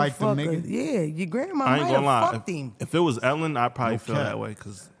grandma liked them motherfucker. niggas? Yeah, your grandma I might ain't have gonna lie. fucked him. If it was Ellen, I'd probably No feel cap. that way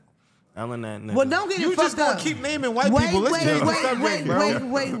because Ellen that nigga. Well, don't get You it just fucked gonna up. keep naming white wait, people. Let's wait, change the wait, subject,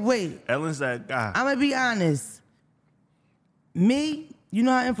 wait, bro. wait. Ellen's that guy. I'm gonna be honest. Me, you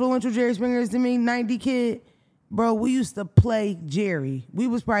know how influential Jerry Springer is to me, 90 kid. Bro, we used to play Jerry. We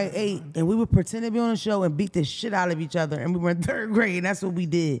was probably 8, and we would pretend to be on a show and beat the shit out of each other. And we were in 3rd grade, and that's what we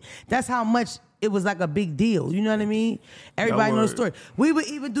did. That's how much it was like a big deal. You know what I mean? Everybody knows the word. story. We would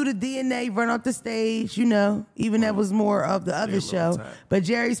even do the DNA, run off the stage, you know, even that was more of the other show. tap. But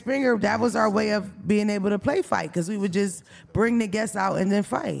Jerry Springer, that was our way of being able to play fight because we would just bring the guests out and then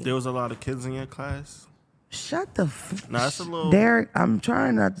fight. There was a lot of kids in your class. Shut the f- Nah, that's a little- Derek, I'm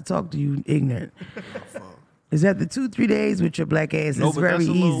trying not to talk to you ignorant. Is that the 2-3 days with your black ass? No, It's but very that's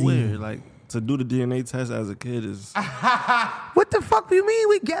a little easy. weird. Like, to do the DNA test as a kid is. What the fuck you mean?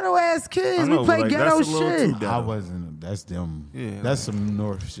 We ghetto ass kids. I know, We play but, like, ghetto that's a little shit. too ghetto. I wasn't. That's them. Yeah. That's some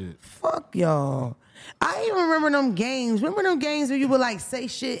North shit. Fuck y'all. I even remember them games. Remember them games where you would like say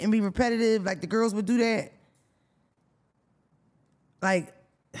shit and be repetitive? Like the girls would do that. Like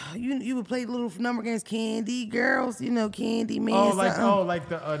you would play little number games, Candy Girls. You know, Candy Man. Oh, like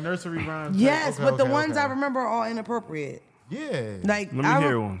something. the nursery rhymes. Yes, Okay, but the okay, ones okay. I remember are all inappropriate. Yeah. Like Let me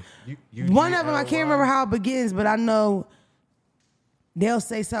hear one. One of them, I can't remember how it begins, but I know they'll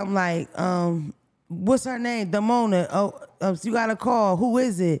say something like, what's her name? Damona. So you got a call. Who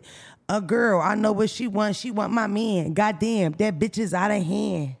is it? A girl. I know what she wants. She want my man. Goddamn, that bitch is out of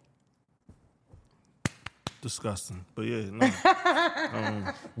hand. Disgusting. But yeah,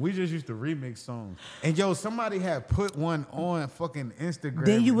 no. We just used to remix songs. And yo, somebody had put one on fucking Instagram.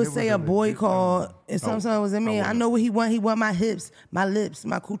 Then you and would it say was a boy legit called, song. and sometimes it was a man. I know what he want. He want my hips, my lips,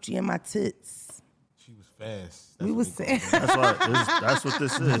 my coochie, and my tits. She was fast. We was saying. That's what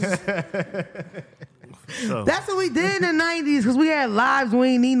this is. So, That's what we did in the 90s because we had lives. We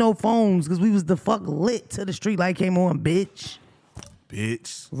ain't need no phones because we was the fuck lit till the street light came on, bitch.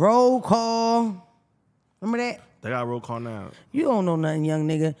 bitch. Roll call. Remember that? They got roll call now. You don't know nothing, young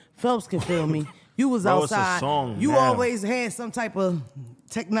nigga. Phelps can feel me. You was Bro, it's a outside. song You now. always had some type of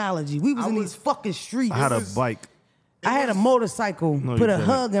technology. We was in these fucking streets. I had a bike. I had a motorcycle. No, Put you a didn't.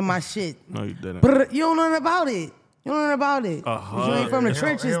 hug in my shit. No, you didn't. Brr, you don't know nothing about it. You don't know nothing about it. 'Cause you ain't from the Hell,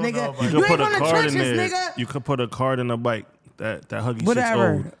 trenches, hell no, nigga. buddy. You You could ain't put from a the card in trenches, there. nigga. You could put a card in a bike. That huggy shit's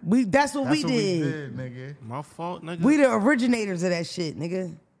Whatever. old. That's what That's we what did. nigga. My fault, nigga. We the originators of that shit,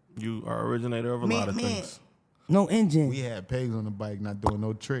 nigga. You are originator of a lot of things. No engine. We had pegs on the bike, not doing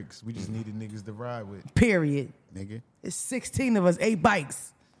no tricks. We just needed niggas to ride with, Period. nigga. It's 16 of us, 8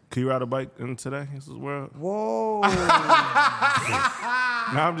 bikes. Can you ride a bike in today? This is world. Whoa.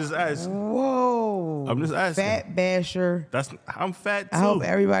 Now I'm just asking. Whoa. I'm just asking. Fat basher. I'm fat too. I hope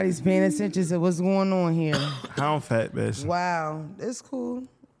everybody's paying attention to what's going on here. How I'm fat, bitch. Wow, that's cool.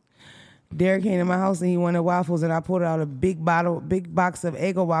 Derek came to my house and he wanted waffles, and I pulled out a big box of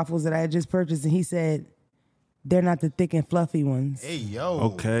Eggo waffles that I had just purchased, and he said, "They're not the thick and fluffy ones." Hey, yo.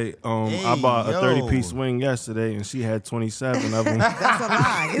 Okay. I Hey, bought a yo. 30-piece wing yesterday, and she had 27 of them. That's a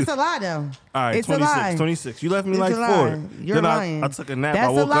lie. It's a lie, though. All right, it's 26. a lie. 26. You left me It's like a 4. lie. You're then lying. I took a nap. That's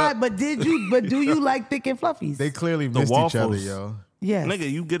I woke a lie. up. But do you like thick and fluffies? They clearly The missed each other, waffles. yo. yes. Nigga,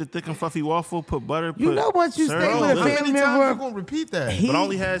 you get a thick and fluffy waffle, put butter, You put know once you syrup. stay with a How family many times member- you gonna repeat that? He- But I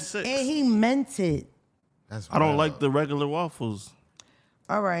only had 6. And he meant it. That's I don't wild. like the regular waffles.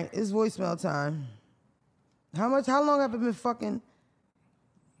 All right, it's voicemail time. How long have I been fucking?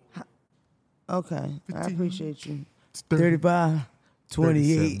 Okay, I appreciate you. 35,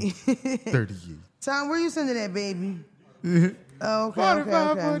 28. 38. Tom, where you sending that, baby? Mm-hmm. Oh, okay,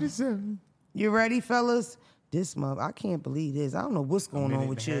 45, okay. 47. You ready, fellas? This month, I can't believe this. I don't know what's going on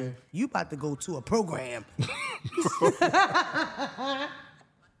with you. You about to go to a program.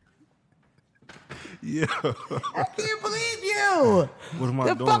 Yeah. I can't believe you. What am I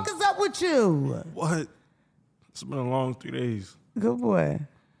The doing? fuck is up with you? What? It's been a long 3 days. Good boy.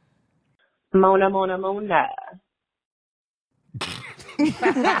 Mona, Mona, Mona.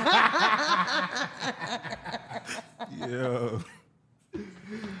 Yeah.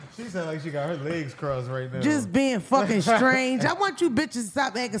 She sound like she got her legs crossed right now. Just being fucking strange. I want you bitches to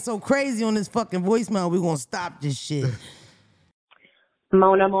stop acting so crazy on this fucking voicemail. We're gonna stop this shit.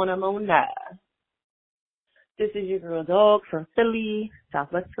 Mona, Mona, Mona. This is your girl Dog from Philly,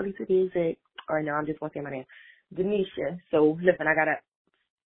 Southwest Philly to be exact. Or no, I'm just gonna say my name. Denisha. So listen, I got a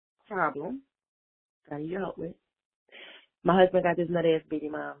problem that I need your help with. My husband got this nut ass baby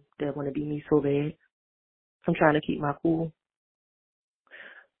mom that wanna be me so bad. I'm trying to keep my cool.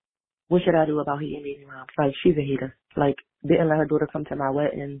 What should I do about hating baby moms? Like, she's a hater. Like, didn't let her daughter come to my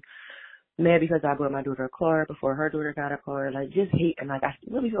wedding. Mad because I bought my daughter a car before her daughter got a car. Like, just hating. Like, I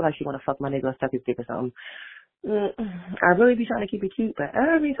really feel like she want to fuck my nigga or suck his dick or something. I really be trying to keep it cute, but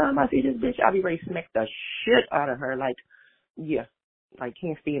every time I see this bitch, I be ready to smack the shit out of her. Like, yeah. Like,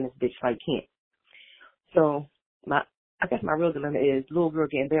 can't stand this bitch. Like, can't. So, I guess my real dilemma is little girl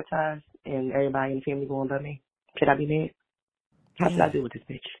getting baptized and everybody in the family going by me. Should I be mad? How should I deal with this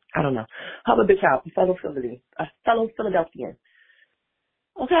bitch? I don't know. Help a bitch out. Fellow Philadelphian.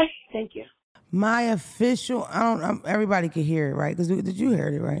 Okay, thank you. My official, everybody could hear it, right? Because did you hear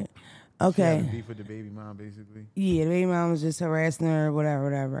it, right? She Okay. having beef with the baby mom, basically. Yeah, the baby mom was just harassing her,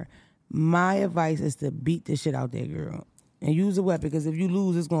 whatever. My advice is to beat the shit out that girl and use a weapon, because if you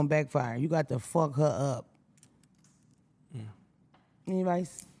lose, it's gonna backfire. You got to fuck her up. Any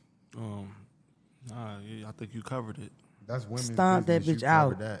advice? Yeah, I think you covered it. That's women's Stomp that business. bitch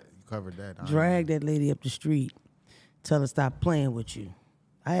out. You covered that. Drag that lady up the street. Tell her stop playing with you.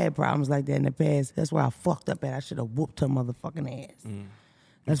 I had problems like that in the past. That's why I fucked up at. I should have whooped her motherfucking ass.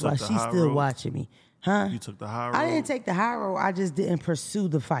 That's why took the she's high still road? watching me. Huh? You took the high road. I didn't take the high road. I just didn't pursue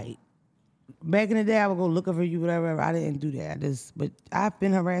the fight. Back in the day, I would go looking for you, whatever. I didn't do that. But I've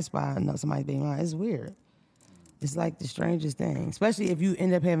been harassed by somebody being mine. It's weird. It's like the strangest thing, especially if you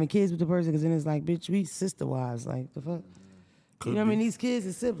end up having kids with the person, because then it's like, bitch, we sister wives. Like, the fuck? You know what I mean? These kids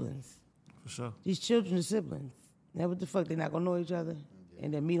are siblings. For sure. These children are siblings. Now, what the fuck? They're not gonna know each other,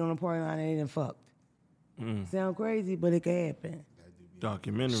 and then meet on the party line and they done fucked. Sound crazy, but it can happen.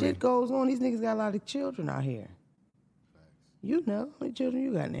 Documentary. Shit goes on. These niggas got a lot of children out here. You know how many children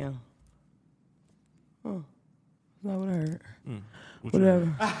you got now? Oh, that's not what I heard.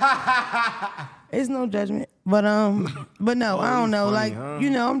 Whatever. It's no judgment, but no, I don't know. funny, Like,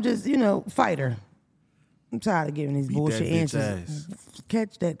 huh? I'm just fighter. I'm tired of giving these Beat bullshit that bitch answers. ass.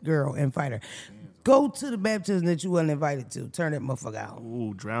 Catch that girl and fight her. Go to the baptism that you wasn't invited to. Turn that motherfucker out.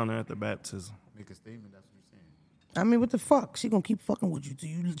 Ooh, drown her at the baptism. Make a statement. That's what you're saying. I mean, what the fuck? She gonna keep fucking with you till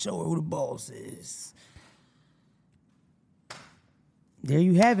you show her who the boss is. There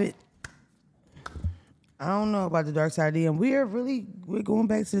you have it. I don't know about the dark side of DM. We're going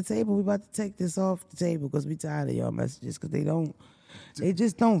back to the table. We're about to take this off the table because we tired of y'all messages, because they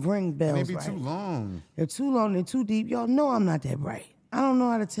just don't ring bells. Maybe right. too long. They're too long. They're too deep. Y'all know I'm not that bright. I don't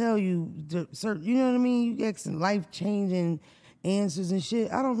know how to tell you certain. You know what I mean? You asking life changing answers and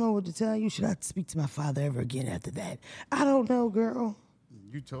shit. I don't know what to tell you. Should I speak to my father ever again after that? I don't know, girl.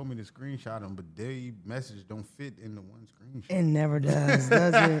 You told me to screenshot them, but their message don't fit in the one screenshot. It never does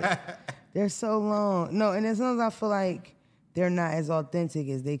it? They're so long. No, and as long as I feel like they're not as authentic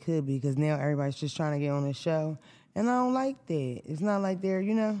as they could be, because now everybody's just trying to get on the show. And I don't like that. It's not like they're,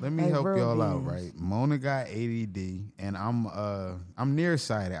 Let me like help y'all verbal out, beings. right? Mona got ADD, and I'm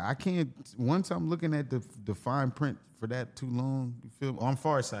nearsighted. I can't. Once I'm looking at the fine print for that too long, you feel? Oh, I'm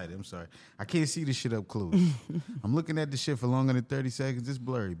farsighted. I'm sorry. I can't see the shit up close. I'm looking at the shit for longer than 30 seconds. It's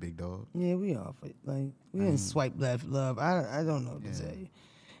blurry, big dog. Yeah, we off it. Like, we didn't swipe left, love. I don't know what to tell you.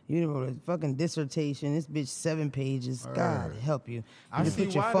 You wrote a fucking dissertation. This bitch 7 pages. God help you. I You see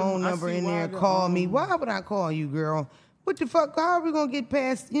put your why phone I number see in why there. the, Call me. Why would I call you, girl? What the fuck? How are we gonna get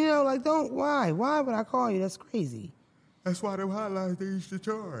past? Don't. Why? Why would I call you? That's crazy. That's why them hotlines they used to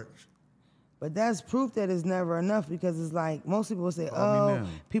charge. But that's proof that it's never enough, because it's like most people say, Call me now.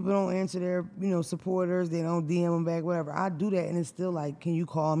 people don't answer their supporters. They don't DM them back, whatever. I do that, and it's still like, can you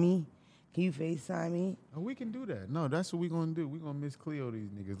call me? Can you FaceTime me? Oh, we can do that. No, that's what we gonna do. We gonna Miss Cleo these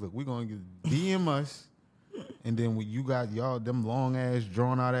niggas. Look, we gonna DM us, and then when you got y'all them long ass,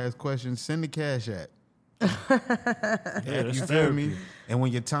 drawn out ass questions, send the cash app. Yeah, that's You feel therapy. me? And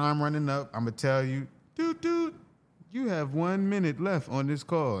when your time running up, I'm gonna tell you, dude, you have 1 minute left on this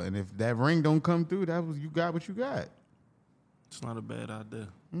call, and if that ring don't come through, you got what you got. It's not a bad idea.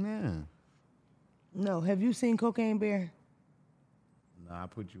 Yeah. No. Have you seen Cocaine Bear? Nah, I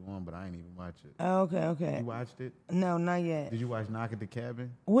put you on, but I ain't even watch it. Oh, okay. You watched it? No, not yet. Did you watch Knock at the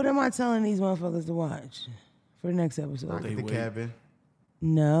Cabin? What am I telling these motherfuckers to watch for the next episode? Knock at the wait. Cabin.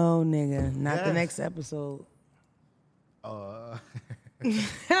 No, nigga, not the Yes. next episode.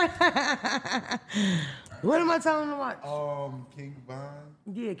 What am I telling them to watch? King Von.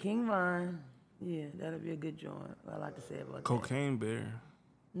 Yeah, King Von. Yeah, that'll be a good joint. What I like to say about that. Cocaine Bear.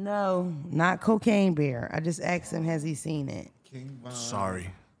 No, not Cocaine Bear. I just asked him, has he seen it? King Von. Sorry.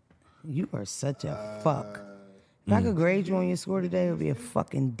 You are such a fuck. If I could grade you on your score today, it would be a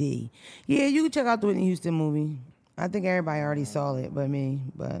fucking D. Yeah, you can check out the Whitney Houston movie. I think everybody already saw it but me,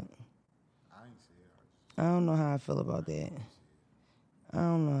 but I don't know how I feel about that. I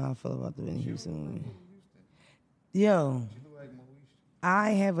don't know how I feel about the Whitney Houston movie. Yo,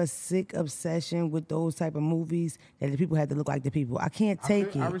 I have a sick obsession with those type of movies that the people have to look like the people. I can't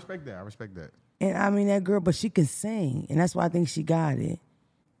take I it. respect that. I respect that. And I mean, that girl, but she can sing, and that's why I think she got it.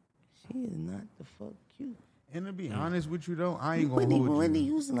 She is not the fuck cute. And to be honest with you though, I ain't gonna Whitney, hold Whitney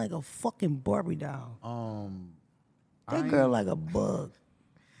you. Houston like a fucking Barbie doll. I That girl like a bug.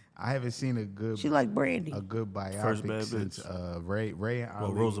 I haven't seen a good She like Brandy. good biopic First bad since bitch. Ray and Ali.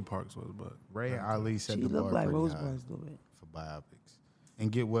 Well, Rosa Parks was, but Ray and Ali set She the bar look like pretty Rose high Parks a little bit. for biopics.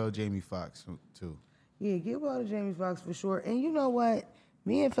 And get well Jamie Foxx too. Yeah, get well to Jamie Foxx for sure. And you know what?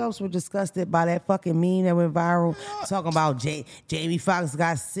 Me and Phelps were disgusted by that fucking meme that went viral talking about Jamie Foxx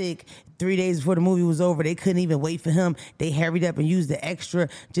got sick 3 days before the movie was over. They couldn't even wait for him. They hurried up and used the extra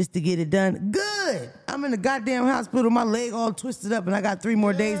just to get it done. Good. I'm in the goddamn hospital, my leg all twisted up, and I got 3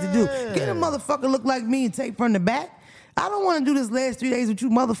 more days to do. Get a motherfucker look like me and take from the back. I don't want to do this last 3 days with you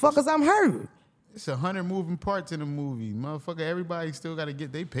motherfuckers. I'm hurt. It's 100 moving parts in the movie. Motherfucker, everybody still got to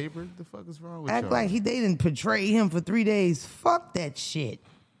get their paper. The fuck is wrong with Act y'all? like they didn't portray him for 3 days. Fuck that shit.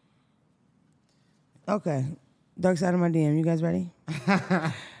 Okay. Dark side of my DM. You guys ready?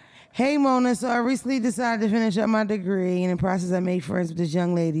 Hey, Mona. So I recently decided to finish up my degree. And in the process, I made friends with this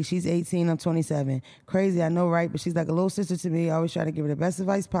young lady. She's 18. I'm 27. Crazy, I know, right? But she's like a little sister to me. I always try to give her the best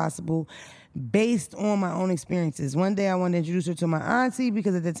advice possible based on my own experiences. One day, I wanted to introduce her to my auntie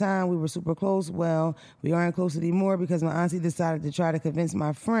because at the time, we were super close. Well, we aren't close anymore because my auntie decided to try to convince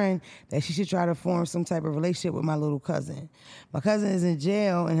my friend that she should try to form some type of relationship with my little cousin. My cousin is in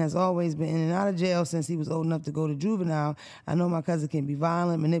jail and has always been in and out of jail since he was old enough to go to juvenile. I know my cousin can be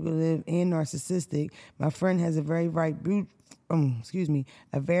violent, manipulative, and narcissistic. My friend has a very bright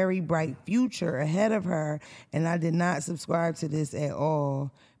a very bright future ahead of her, and I did not subscribe to this at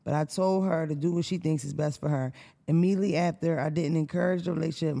all. But I told her to do what she thinks is best for her. Immediately after, I didn't encourage the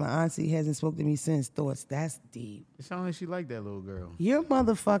relationship. My auntie hasn't spoken to me since. Thoughts, that's deep. It sounds like she like that little girl. Your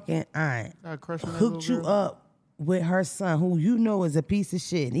motherfucking aunt Got a crush on that hooked little you girl? up with her son, who you know is a piece of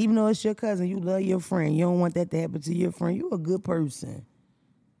shit. And even though it's your cousin, you love your friend. You don't want that to happen to your friend. You a good person.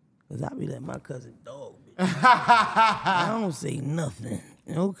 Because I be letting my cousin dog me. I don't say nothing.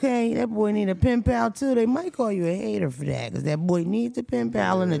 Okay, that boy need a pen pal too. They might call you a hater for that because that boy needs a pen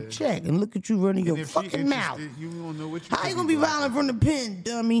pal and a check. And look at you running And your if she fucking mouth. interested, you don't know what you How you gonna be violent from the pen,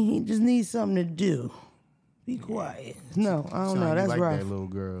 dummy? He just needs something to do. Be quiet. No, I don't know. That's like rough. that little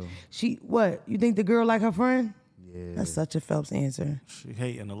girl. She what? You think the girl like her friend? Yeah. That's such a Phelps answer. She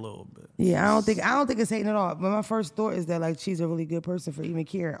hating a little bit. Yeah, I don't think it's hating at all. But my first thought is that like she's a really good person for even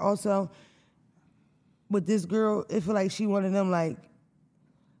caring. Also, with this girl, it feel like she one of them like,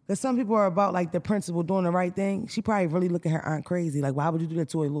 because some people are about like the principal doing the right thing. She probably really look at her aunt crazy. Like, why would you do that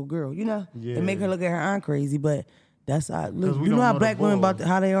to a little girl? You know, Yeah. and make her look at her aunt crazy. But that's how we you don't know how know black the women ball. about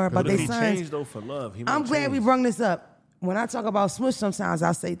how they are about But their if he sons. changed though for love, he I'm might glad we change. brung this up. When I talk about Smush, sometimes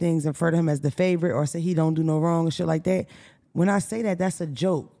I'll say things and refer to him as the favorite or say he don't do no wrong and shit like that. When I say that, that's a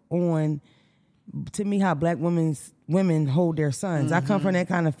joke on, to me, how black women hold their sons. I come from that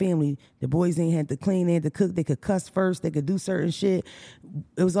kind of family. The boys ain't had to clean, they had to cook, they could cuss first, they could do certain shit.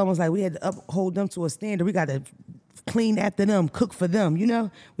 It was almost like we had to uphold them to a standard. We got to clean after them, cook for them, you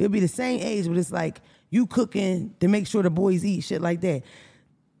know? We'll be the same age, but it's like you cooking to make sure the boys eat, shit like that.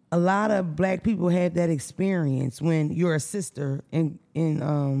 A lot of black people have that experience when you're a sister in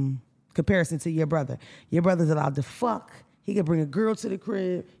comparison to your brother. Your brother's allowed to fuck. He can bring a girl to the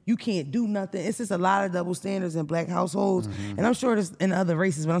crib. You can't do nothing. It's just a lot of double standards in black households. And I'm sure there's in other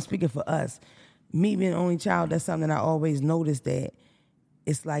races, but I'm speaking for us. Me being an only child, that's something I always noticed that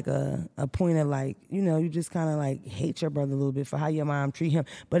it's like a point of like, you know, you just kind of like hate your brother a little bit for how your mom treat him.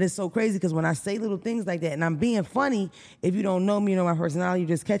 But it's so crazy because when I say little things like that and I'm being funny, if you don't know me, you know my personality, you're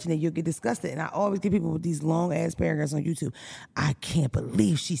just catching it, you'll get disgusted. And I always get people with these long ass paragraphs on YouTube. I can't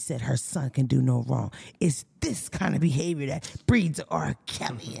believe she said her son can do no wrong. It's this kind of behavior that breeds R.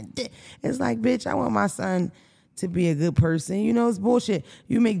 Kelly. And it's like, bitch, I want my son to be a good person. You know, it's bullshit.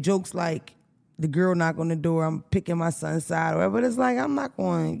 You make jokes like, the girl knock on the door, I'm picking my son's side or whatever. But it's like, I'm not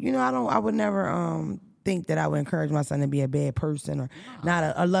going, you know, I would never think that I would encourage my son to be a bad person or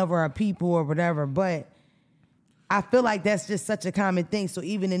not a lover of people or whatever. But I feel like that's just such a common thing. So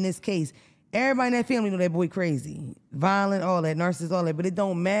even in this case, everybody in that family know that boy crazy, violent, all that, narcissist, all that. But it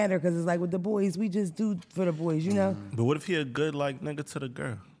don't matter because it's like with the boys, we just do for the boys, you know? But what if he a good like nigga to the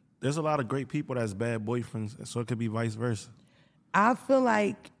girl? There's a lot of great people that's bad boyfriends, so it could be vice versa. I feel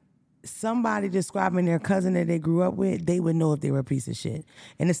like somebody describing their cousin that they grew up with, they would know if they were a piece of shit.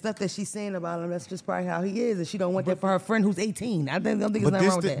 And the stuff that she's saying about him, that's just probably how he is. And she don't want that for her friend who's 18. I don't think there's nothing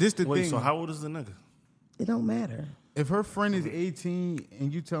wrong with that. This the Wait, thing. so how old is the nigga? It don't matter. If her friend is 18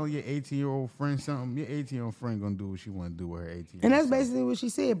 and you tell your 18-year-old friend something, your 18-year-old friend gonna do what she want to do with her 18. And that's basically what she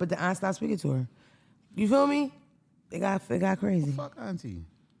said, but the aunt stopped speaking to her. You feel me? It got crazy. Fuck auntie.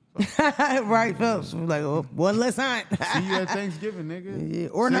 Right, Phelps. Like, oh, one less aunt. See you at Thanksgiving, nigga. Yeah,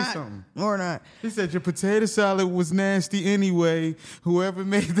 or Say not. something. Or not. He said your potato salad was nasty anyway. Whoever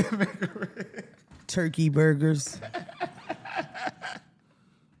made that macaroni. Turkey burgers.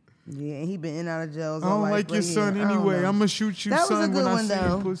 Yeah, and he been in and out of jail. I don't like your son anyway. I'm gonna shoot you, That was a son, good when I one, see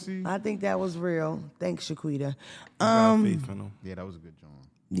though. you, pussy. I think that was real. Thanks, Shaquita. I got faith in him. Yeah, that was a good job.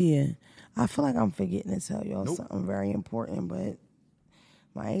 Yeah. I feel like I'm forgetting to tell y'all something very important, but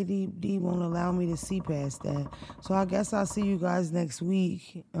My ADD won't allow me to see past that. So I guess I'll see you guys next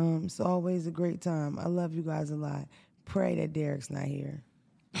week. It's always a great time. I love you guys a lot. Pray that Derek's not here.